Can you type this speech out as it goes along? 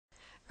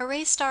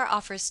ArrayStar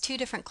offers two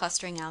different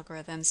clustering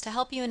algorithms to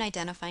help you in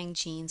identifying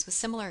genes with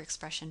similar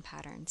expression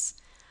patterns,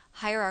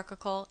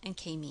 hierarchical and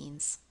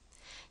k-means.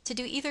 To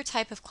do either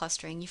type of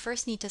clustering, you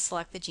first need to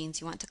select the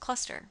genes you want to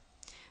cluster.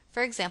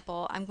 For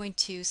example, I'm going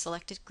to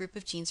select a group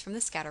of genes from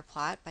the scatter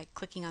plot by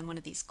clicking on one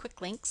of these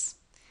quick links.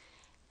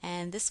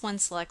 And this one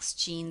selects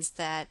genes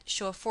that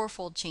show a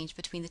fourfold change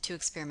between the two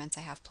experiments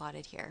I have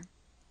plotted here.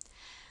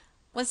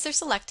 Once they're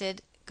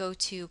selected, go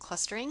to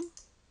Clustering,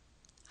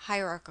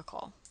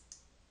 Hierarchical.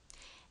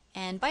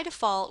 And by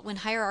default, when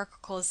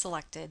hierarchical is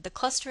selected, the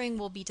clustering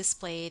will be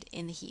displayed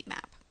in the heat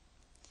map.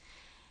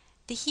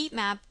 The heat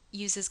map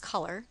uses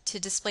color to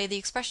display the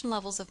expression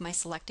levels of my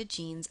selected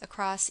genes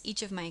across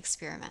each of my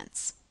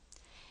experiments.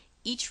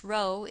 Each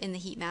row in the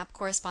heat map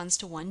corresponds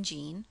to one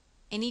gene,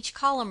 and each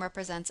column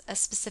represents a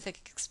specific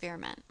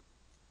experiment.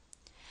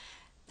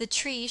 The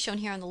tree shown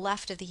here on the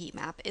left of the heat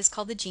map is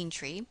called the gene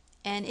tree,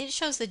 and it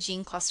shows the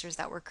gene clusters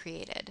that were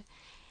created.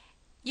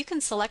 You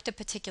can select a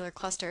particular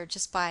cluster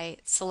just by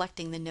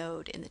selecting the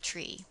node in the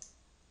tree.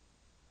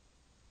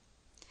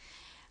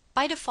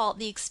 By default,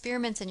 the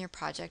experiments in your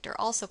project are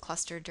also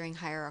clustered during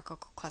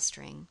hierarchical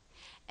clustering,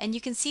 and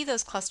you can see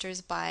those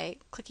clusters by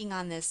clicking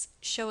on this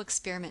Show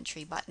Experiment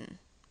Tree button.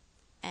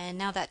 And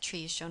now that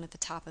tree is shown at the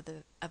top of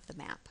the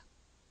map.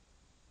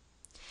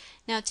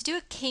 Now, to do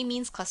a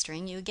k-means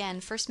clustering, you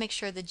again first make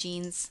sure the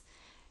genes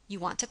you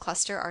want to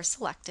cluster are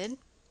selected,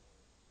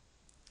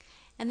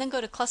 and then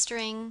go to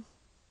Clustering,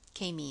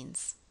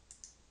 K-means.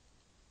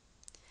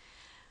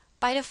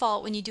 By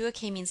default, when you do a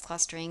k-means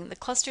clustering, the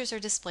clusters are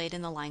displayed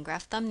in the line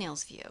graph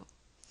thumbnails view.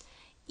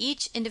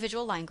 Each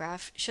individual line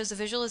graph shows a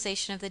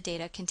visualization of the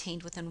data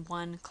contained within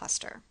one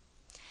cluster.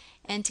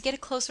 And to get a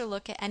closer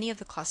look at any of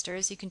the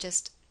clusters, you can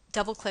just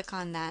double-click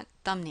on that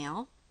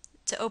thumbnail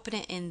to open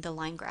it in the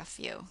line graph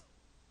view.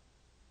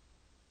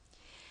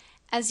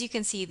 As you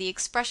can see, the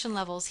expression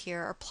levels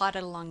here are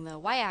plotted along the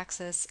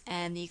y-axis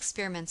and the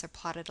experiments are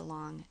plotted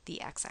along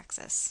the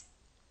x-axis.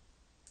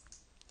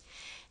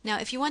 Now,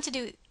 if you want to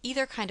do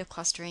either kind of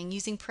clustering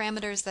using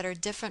parameters that are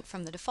different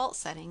from the default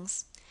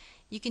settings,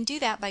 you can do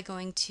that by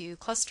going to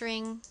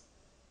Clustering,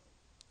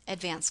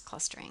 Advanced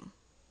Clustering.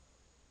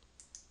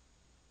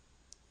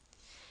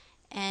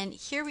 And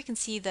here we can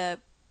see the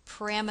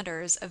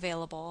parameters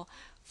available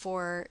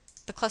for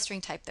the clustering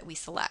type that we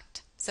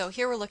select. So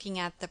here we're looking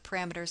at the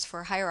parameters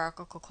for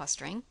hierarchical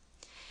clustering,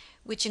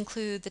 which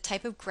include the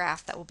type of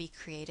graph that will be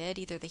created,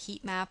 either the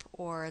heat map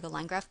or the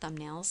line graph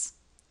thumbnails,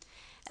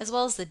 as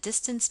well as the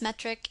distance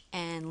metric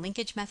and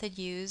linkage method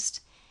used,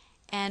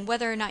 and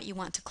whether or not you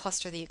want to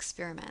cluster the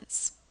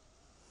experiments.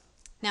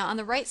 Now, on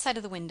the right side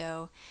of the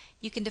window,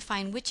 you can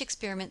define which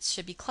experiments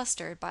should be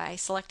clustered by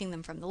selecting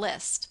them from the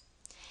list.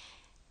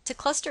 To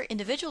cluster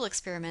individual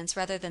experiments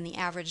rather than the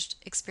averaged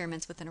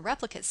experiments within a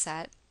replicate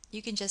set,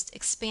 you can just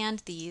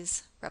expand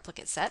these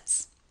replicate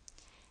sets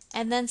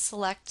and then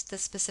select the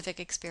specific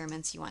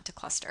experiments you want to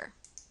cluster.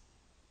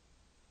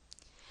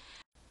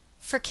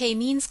 For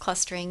k-means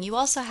clustering, you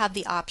also have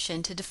the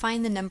option to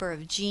define the number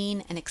of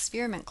gene and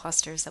experiment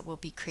clusters that will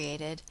be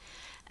created,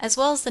 as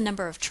well as the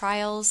number of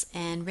trials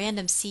and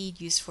random seed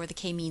used for the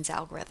k-means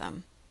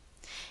algorithm.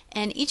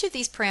 And each of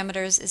these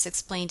parameters is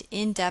explained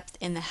in depth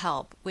in the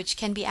help, which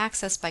can be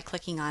accessed by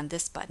clicking on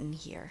this button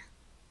here.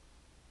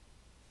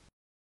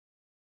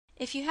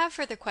 If you have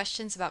further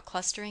questions about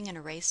clustering in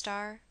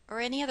ArrayStar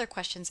or any other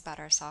questions about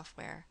our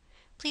software,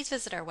 please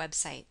visit our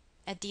website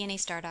at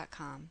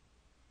DNASTAR.com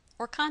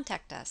or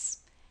contact us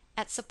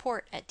at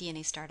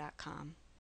support@DNASTAR.com.